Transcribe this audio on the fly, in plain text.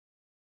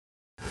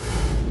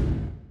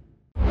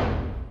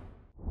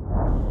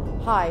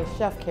Hi,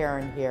 Chef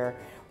Karen here.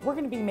 We're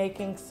going to be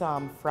making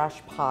some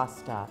fresh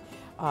pasta,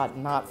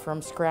 not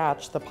from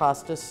scratch. The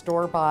pasta's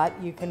store-bought.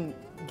 You can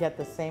get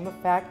the same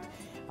effect.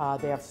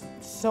 They have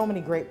so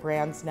many great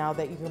brands now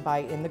that you can buy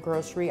in the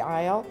grocery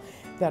aisle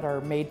that are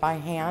made by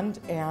hand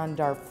and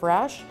are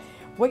fresh.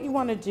 What you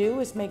want to do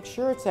is make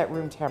sure it's at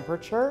room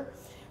temperature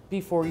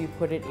before you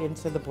put it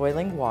into the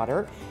boiling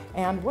water.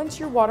 And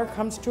once your water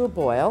comes to a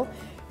boil,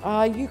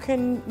 you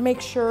can make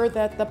sure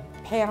that the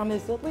pan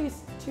is at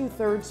least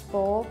 2/3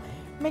 full.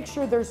 Make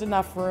sure there's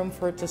enough room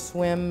for it to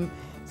swim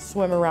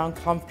around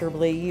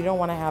comfortably. You don't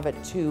want to have it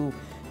too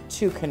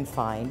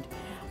confined.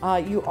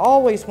 You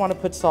always want to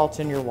put salt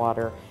in your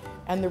water.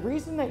 And the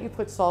reason that you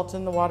put salt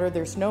in the water,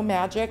 there's no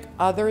magic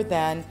other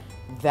than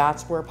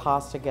that's where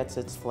pasta gets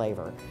its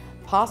flavor.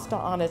 Pasta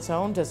on its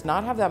own does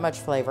not have that much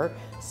flavor,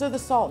 so the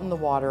salt in the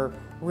water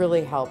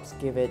really helps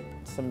give it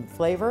some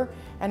flavor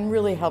and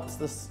really helps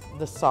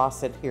the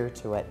sauce adhere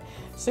to it.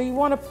 So you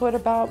want to put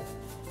about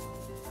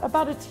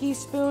a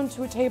teaspoon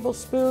to a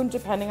tablespoon,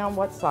 depending on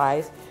what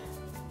size.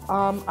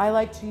 I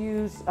like to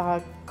use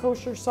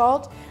kosher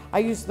salt. I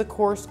use the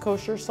coarse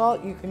kosher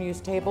salt. You can use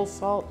table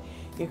salt.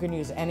 You can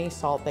use any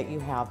salt that you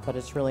have, but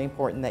it's really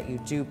important that you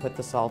do put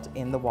the salt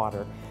in the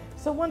water.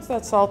 So once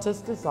that salt is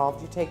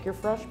dissolved, you take your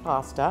fresh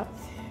pasta.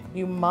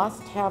 You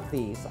must have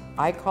these.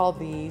 I call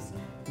these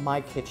my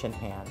kitchen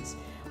hands.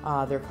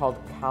 They're called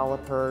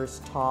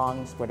calipers,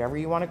 tongs, whatever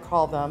you want to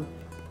call them.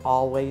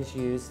 Always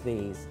use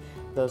these.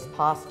 Those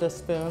pasta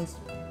spoons,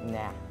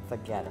 nah,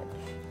 forget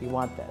it. You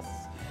want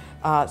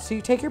this. So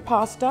you take your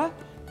pasta,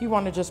 you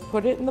want to just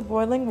put it in the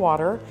boiling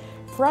water.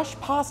 Fresh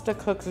pasta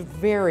cooks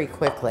very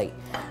quickly,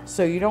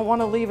 so you don't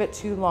want to leave it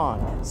too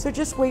long. So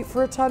just wait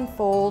for it to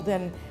unfold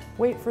and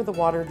wait for the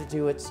water to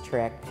do its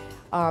trick.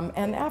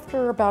 And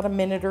after about a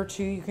minute or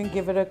two, you can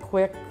give it a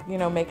quick,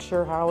 make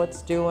sure how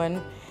it's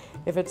doing,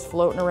 if it's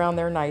floating around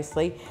there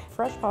nicely.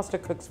 Fresh pasta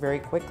cooks very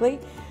quickly,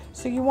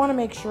 so you want to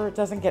make sure it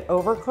doesn't get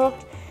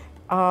overcooked.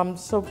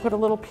 So put a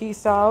little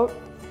piece out.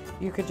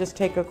 You could just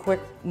take a quick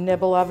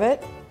nibble of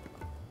it.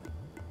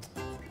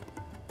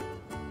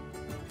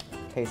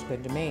 Tastes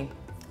good to me.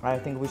 I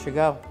think we should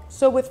go.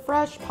 So with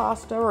fresh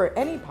pasta or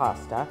any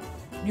pasta,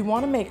 you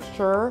want to make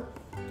sure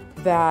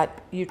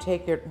that you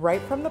take it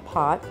right from the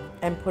pot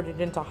and put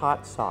it into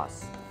hot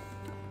sauce.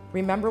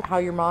 Remember how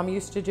your mom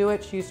used to do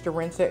it? She used to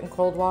rinse it in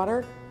cold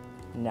water?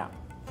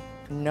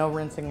 No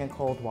rinsing in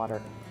cold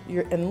water.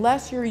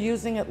 Unless you're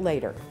using it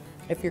later.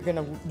 If you're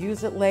gonna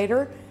use it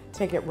later,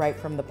 take it right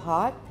from the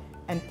pot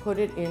and put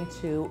it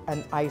into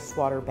an ice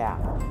water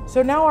bath.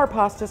 So now our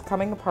pasta is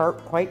coming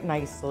apart quite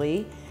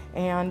nicely.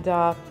 And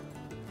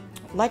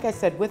like I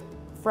said, with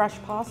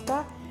fresh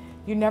pasta,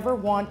 you never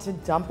want to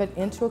dump it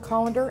into a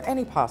colander,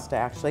 any pasta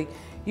actually.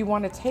 You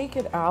want to take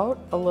it out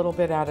a little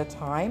bit at a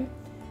time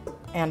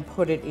and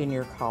put it in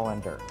your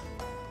colander.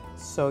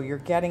 So you're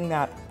getting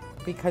that,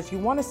 because you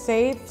want to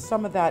save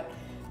some of that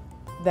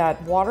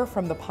water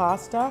from the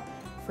pasta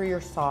for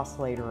your sauce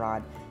later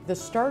on. The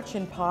starch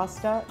in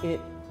pasta, it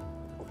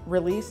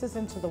releases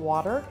into the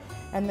water,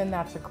 and then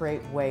that's a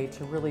great way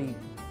to really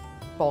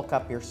bulk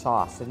up your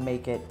sauce and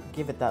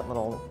give it that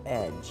little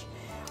edge.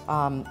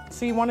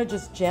 So you want to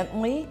just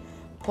gently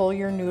pull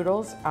your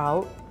noodles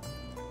out,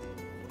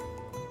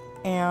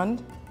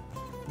 and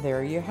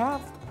there you have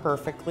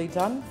perfectly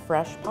done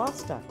fresh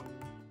pasta.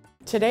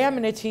 Today I'm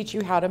going to teach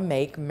you how to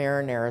make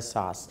marinara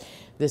sauce.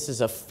 This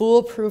is a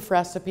foolproof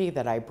recipe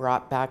that I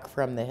brought back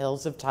from the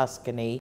hills of Tuscany.